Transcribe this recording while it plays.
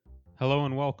Hello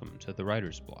and welcome to The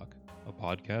Writer's Block, a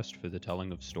podcast for the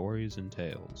telling of stories and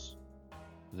tales.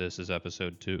 This is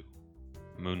episode 2,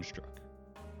 Moonstruck,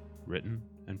 written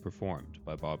and performed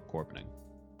by Bob Corpening.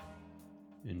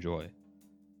 Enjoy.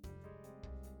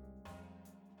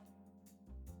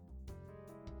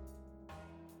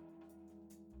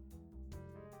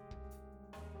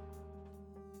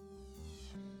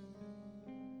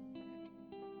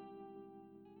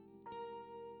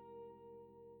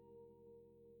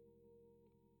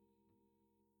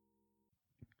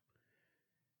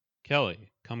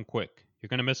 Kelly, come quick. You're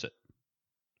going to miss it.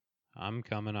 I'm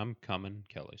coming,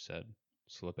 Kelly said,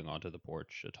 slipping onto the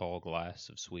porch, a tall glass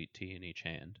of sweet tea in each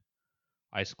hand.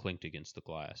 Ice clinked against the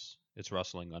glass, its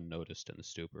rustling unnoticed in the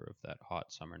stupor of that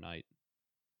hot summer night.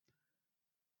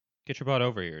 Get your butt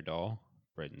over here, doll,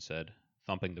 Braden said,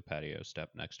 thumping the patio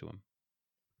step next to him.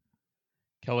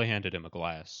 Kelly handed him a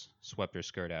glass, swept her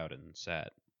skirt out, and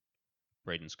sat.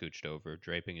 Braden scooched over,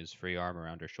 draping his free arm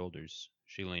around her shoulders.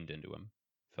 She leaned into him,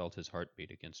 felt his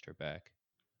heartbeat against her back.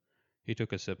 He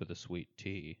took a sip of the sweet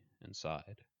tea and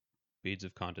sighed, beads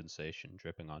of condensation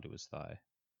dripping onto his thigh.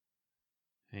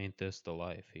 Ain't this the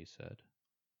life, he said.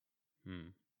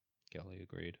 Kelly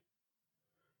agreed.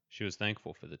 She was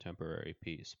thankful for the temporary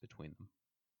peace between them.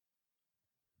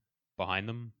 Behind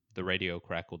them, the radio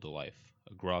crackled to life.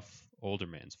 A gruff, older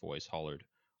man's voice hollered,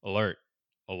 "Alert!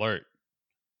 Alert!"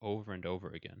 over and over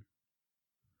again.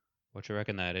 What you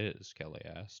reckon that is? Kelly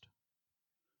asked.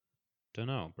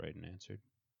 Dunno, Braden answered.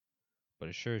 But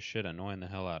it's sure as shit annoying the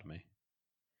hell out of me.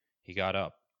 He got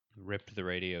up, ripped the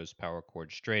radio's power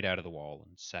cord straight out of the wall,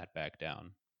 and sat back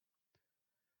down.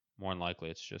 More than likely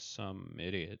it's just some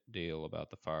idiot deal about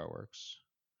the fireworks.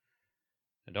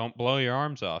 And don't blow your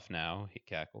arms off now, he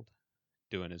cackled,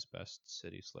 doing his best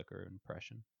city slicker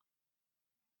impression.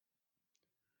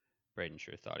 Braden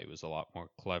sure thought he was a lot more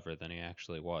clever than he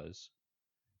actually was.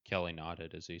 Kelly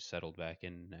nodded as he settled back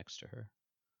in next to her,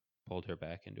 pulled her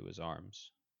back into his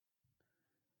arms.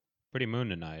 Pretty moon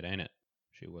tonight, ain't it?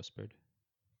 She whispered,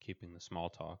 keeping the small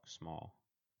talk small.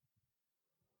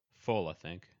 Full, I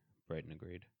think, Braden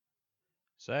agreed.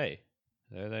 Say,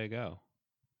 there they go.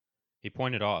 He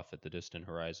pointed off at the distant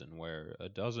horizon where a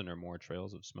dozen or more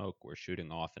trails of smoke were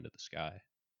shooting off into the sky.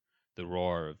 The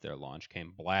roar of their launch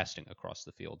came blasting across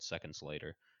the field seconds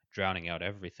later, drowning out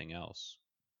everything else.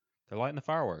 They're lighting the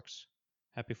fireworks.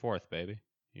 Happy 4th, baby,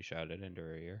 he shouted into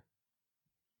her ear.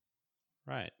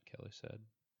 Right, Kelly said,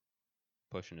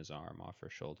 pushing his arm off her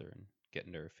shoulder and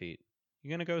getting to her feet.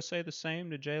 You gonna go say the same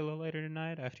to Jayla later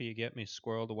tonight after you get me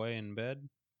squirreled away in bed? What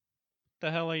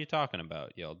the hell are you talking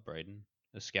about? Yelled Braden,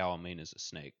 a scowl mean as a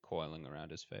snake coiling around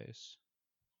his face.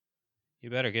 You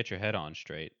better get your head on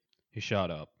straight. He shot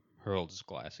up, hurled his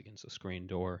glass against the screen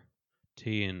door.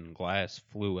 Tea and glass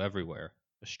flew everywhere,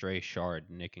 a stray shard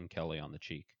nicking Kelly on the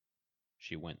cheek.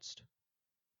 She winced.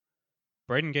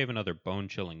 Braden gave another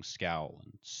bone-chilling scowl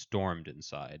and stormed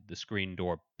inside, the screen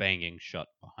door banging shut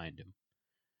behind him.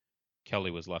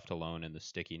 Kelly was left alone in the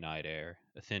sticky night air,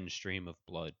 a thin stream of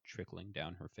blood trickling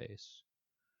down her face.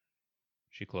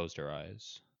 She closed her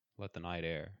eyes, let the night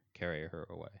air carry her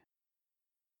away.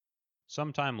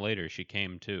 Some time later she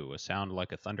came to, a sound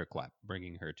like a thunderclap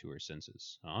bringing her to her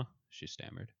senses. Huh? She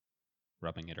stammered,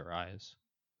 rubbing at her eyes.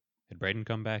 Had Braden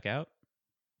come back out?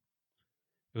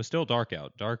 It was still dark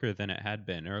out, darker than it had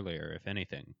been earlier, if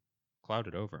anything.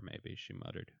 Clouded over, maybe, she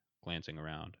muttered, glancing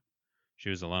around. She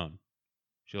was alone.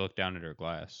 She looked down at her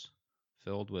glass,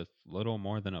 filled with little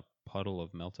more than a puddle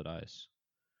of melted ice.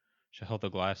 She held the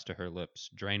glass to her lips,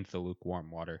 drained the lukewarm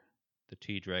water, the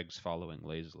tea dregs following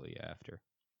lazily after.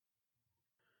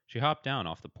 She hopped down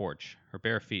off the porch, her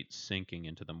bare feet sinking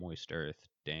into the moist earth,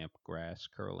 damp grass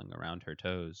curling around her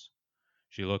toes.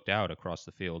 She looked out across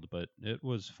the field, but it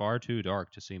was far too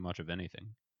dark to see much of anything.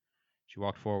 She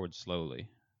walked forward slowly,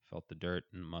 felt the dirt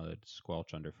and mud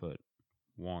squelch underfoot,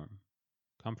 warm,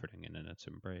 comforting in its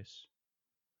embrace.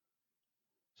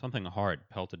 Something hard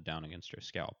pelted down against her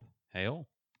scalp. Hail?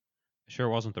 It sure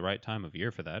wasn't the right time of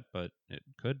year for that, but it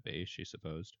could be, she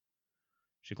supposed.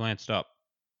 She glanced up,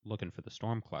 looking for the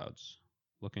storm clouds,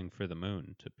 looking for the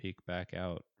moon to peek back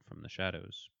out from the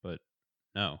shadows, but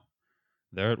no.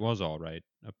 There it was all right,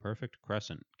 a perfect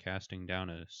crescent casting down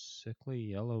a sickly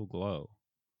yellow glow.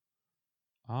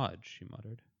 Odd, she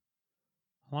muttered.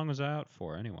 How long was I out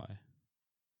for, anyway?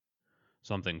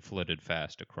 Something flitted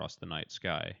fast across the night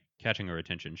sky, catching her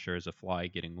attention sure as a fly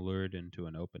getting lured into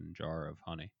an open jar of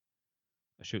honey.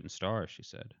 A shooting star, she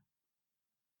said.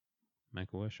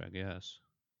 Make a wish, I guess.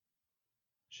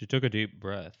 She took a deep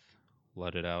breath,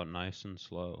 let it out nice and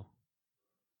slow.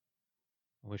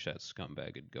 I wish that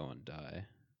scumbag would go and die.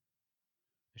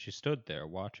 As she stood there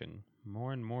watching,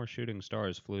 more and more shooting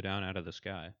stars flew down out of the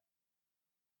sky.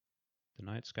 The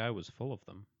night sky was full of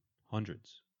them,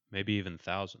 hundreds, maybe even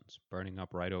thousands, burning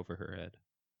up right over her head.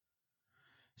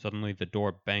 Suddenly the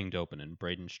door banged open and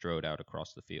Braden strode out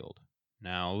across the field.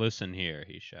 "Now listen here,"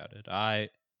 he shouted. A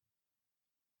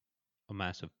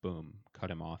massive boom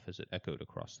cut him off as it echoed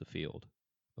across the field,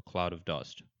 a cloud of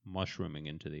dust mushrooming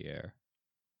into the air.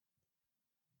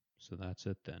 "So that's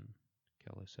it then,"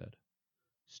 Kelly said,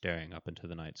 staring up into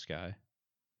the night sky.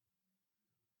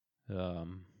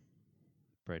 Braden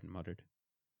muttered.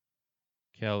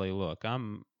 "Kelly, look,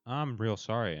 I'm real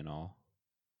sorry and all.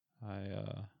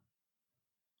 I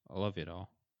love you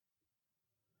all."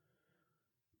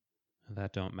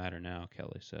 "That don't matter now,"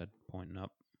 Kelly said, pointing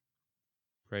up.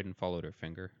 Braden followed her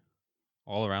finger.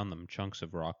 All around them, chunks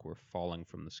of rock were falling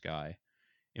from the sky,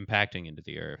 impacting into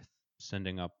the earth,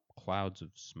 sending up clouds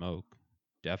of smoke,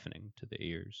 deafening to the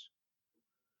ears.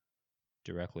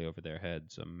 Directly over their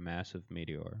heads, a massive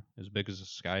meteor, as big as a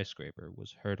skyscraper,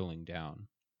 was hurtling down,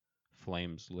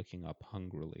 flames licking up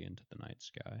hungrily into the night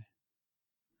sky.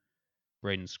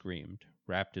 Braden screamed,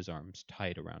 wrapped his arms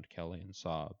tight around Kelly, and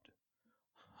sobbed.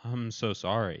 "I'm so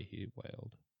sorry," he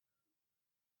wailed.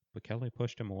 But Kelly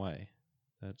pushed him away,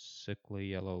 that sickly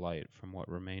yellow light from what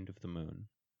remained of the moon,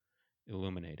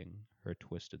 illuminating her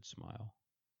twisted smile.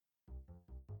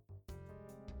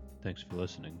 Thanks for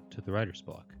listening to The Writer's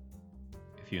Block.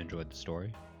 If you enjoyed the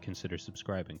story, consider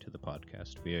subscribing to the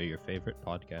podcast via your favorite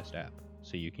podcast app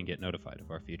so you can get notified of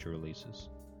our future releases.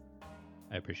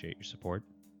 I appreciate your support,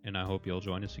 and I hope you'll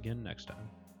join us again next time.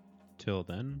 Till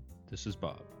then, this is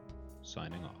Bob,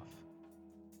 signing off.